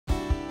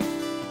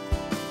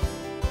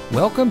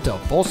Welcome to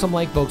Folsom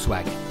Lake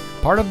Volkswagen,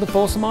 part of the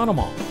Folsom Auto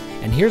Mall.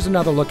 And here's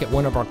another look at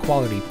one of our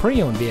quality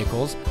pre-owned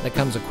vehicles that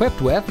comes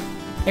equipped with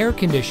air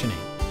conditioning,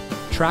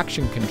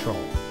 traction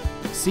control,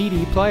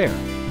 CD player,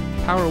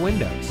 power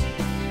windows,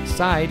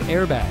 side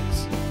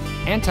airbags,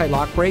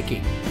 anti-lock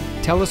braking,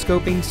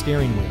 telescoping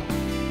steering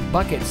wheel,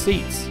 bucket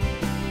seats,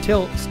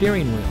 tilt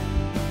steering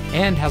wheel,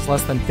 and has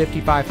less than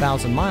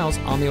 55,000 miles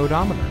on the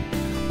odometer.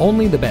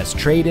 Only the best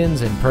trade-ins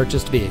and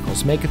purchased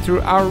vehicles make it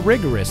through our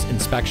rigorous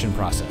inspection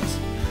process.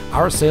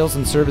 Our sales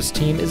and service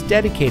team is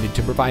dedicated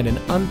to provide an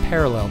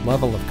unparalleled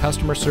level of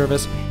customer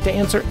service to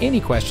answer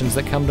any questions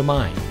that come to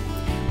mind.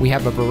 We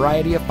have a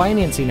variety of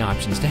financing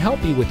options to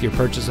help you with your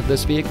purchase of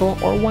this vehicle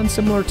or one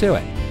similar to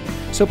it.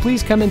 So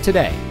please come in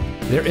today.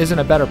 There isn't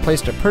a better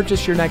place to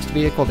purchase your next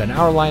vehicle than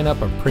our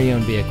lineup of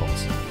pre-owned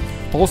vehicles.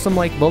 Folsom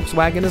Lake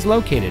Volkswagen is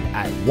located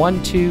at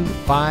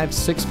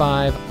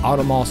 12565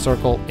 Auto Mall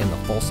Circle in the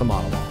Folsom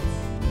Auto Mall.